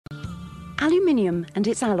Aluminium and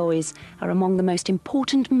its alloys are among the most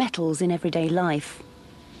important metals in everyday life.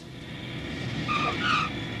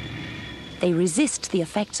 They resist the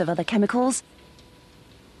effects of other chemicals,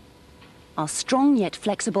 are strong yet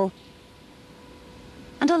flexible,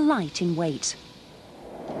 and are light in weight.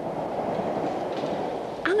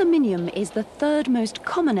 Aluminium is the third most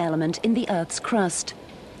common element in the Earth's crust.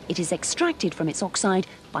 It is extracted from its oxide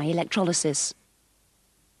by electrolysis.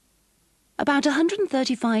 About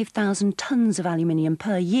 135,000 tonnes of aluminium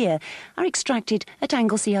per year are extracted at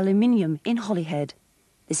RSC Aluminium in Holyhead.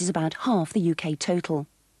 This is about half the UK total.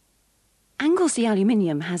 RSC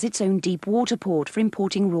Aluminium has its own deep water port for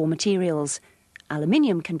importing raw materials.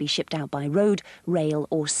 Aluminium can be shipped out by road, rail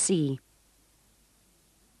or sea.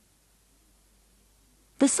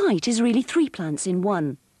 The site is really 3 plants in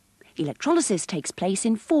one. Electrolysis takes place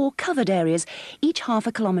in 4 covered areas, each half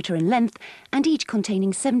a kilometre in length and each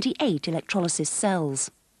containing 78 electrolysis cells.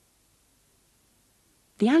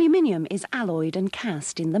 The aluminium is alloyed and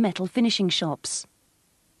cast in the metal finishing shops.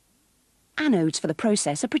 Anodes for the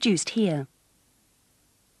process are produced here.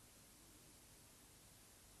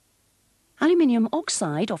 Aluminium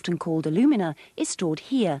oxide, often called alumina, is stored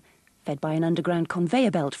here, fed by an underground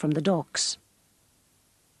conveyor belt from the docks.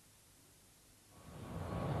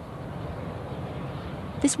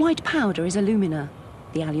 This white powder is alumina.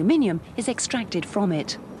 The aluminium is extracted from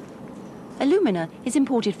it. Alumina is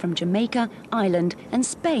imported from Jamaica, Ireland and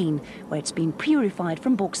Spain, where it's been purified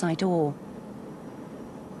from bauxite ore.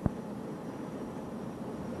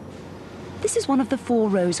 This is one of the 4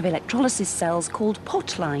 rows of electrolysis cells called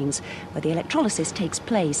pot lines, where the electrolysis takes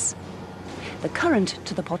place. The current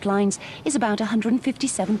to the pot lines is about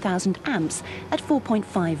 157,000 amps at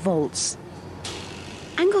 4.5 volts.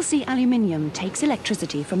 RSC Aluminium takes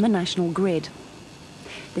electricity from the national grid.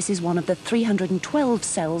 This is one of the 312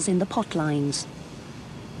 cells in the pot lines.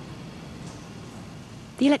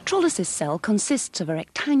 The electrolysis cell consists of a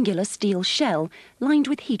rectangular steel shell lined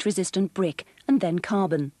with heat-resistant brick and then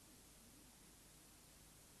carbon.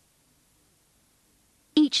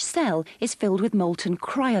 Each cell is filled with molten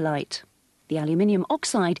cryolite. The aluminium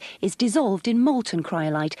oxide is dissolved in molten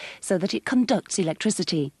cryolite so that it conducts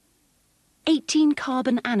electricity. 18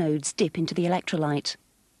 carbon anodes dip into the electrolyte.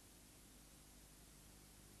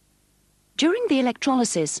 During the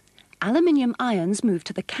electrolysis, aluminium ions move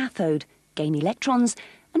to the cathode, gain electrons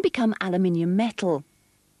and become aluminium metal.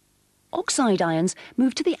 Oxide ions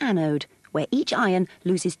move to the anode, where each ion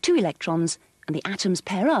loses 2 electrons and the atoms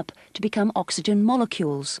pair up to become oxygen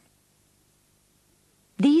molecules.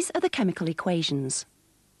 These are the chemical equations.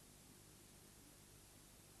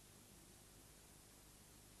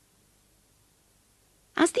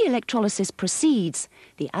 As the electrolysis proceeds,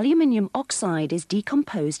 the aluminium oxide is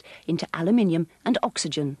decomposed into aluminium and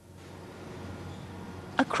oxygen.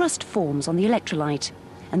 A crust forms on the electrolyte,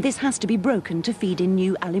 and this has to be broken to feed in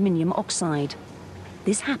new aluminium oxide.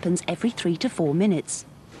 This happens every 3 to 4 minutes.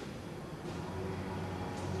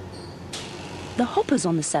 The hoppers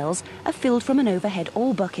on the cells are filled from an overhead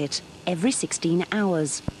ore bucket every 16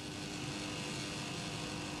 hours.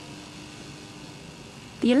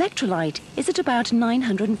 The electrolyte is at about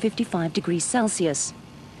 955 degrees Celsius.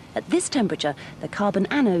 At this temperature, the carbon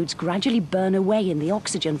anodes gradually burn away in the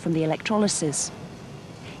oxygen from the electrolysis.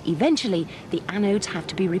 Eventually, the anodes have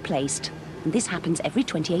to be replaced, and this happens every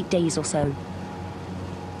 28 days or so.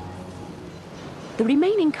 The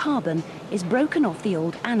remaining carbon is broken off the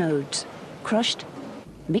old anodes, crushed,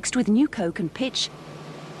 mixed with new coke and pitch,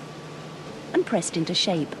 and pressed into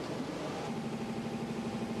shape.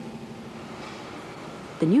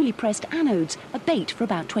 The newly pressed anodes are baked for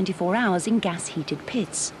about 24 hours in gas-heated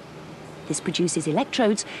pits. This produces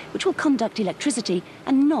electrodes which will conduct electricity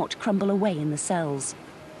and not crumble away in the cells.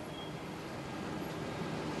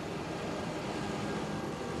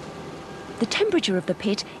 The temperature of the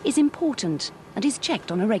pit is important and is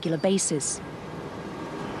checked on a regular basis.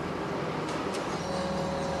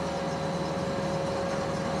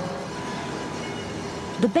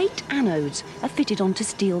 The baked anodes are fitted onto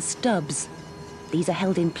steel stubs. These are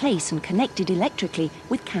held in place and connected electrically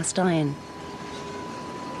with cast iron.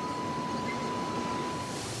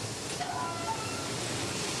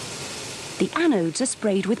 The anodes are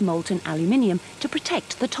sprayed with molten aluminium to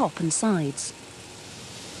protect the top and sides.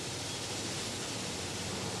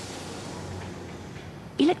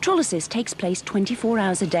 Electrolysis takes place 24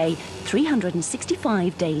 hours a day,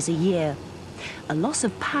 365 days a year. A loss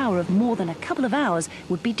of power of more than a couple of hours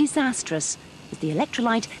would be disastrous, as the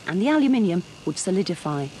electrolyte and the aluminium would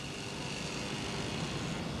solidify.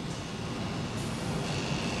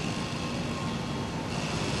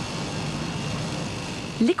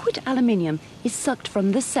 Liquid aluminium is sucked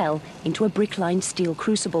from the cell into a brick-lined steel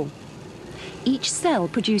crucible. Each cell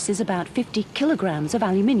produces about 50 kilograms of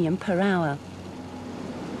aluminium per hour.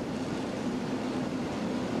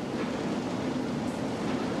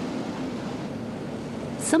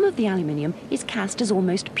 Some of the aluminium is cast as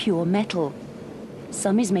almost pure metal.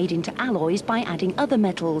 Some is made into alloys by adding other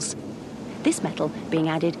metals. This metal being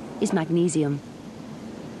added is magnesium.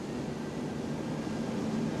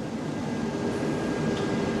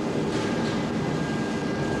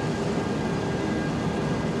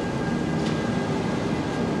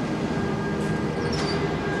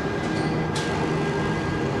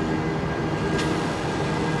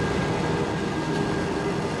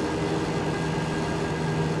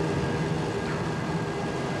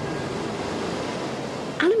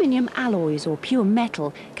 Aluminium alloys or pure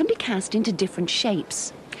metal can be cast into different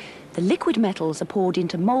shapes. The liquid metals are poured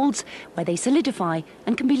into moulds where they solidify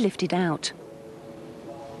and can be lifted out.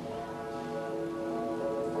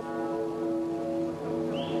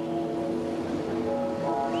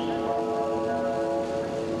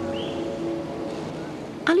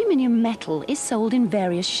 Aluminium metal is sold in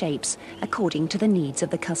various shapes according to the needs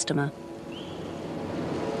of the customer.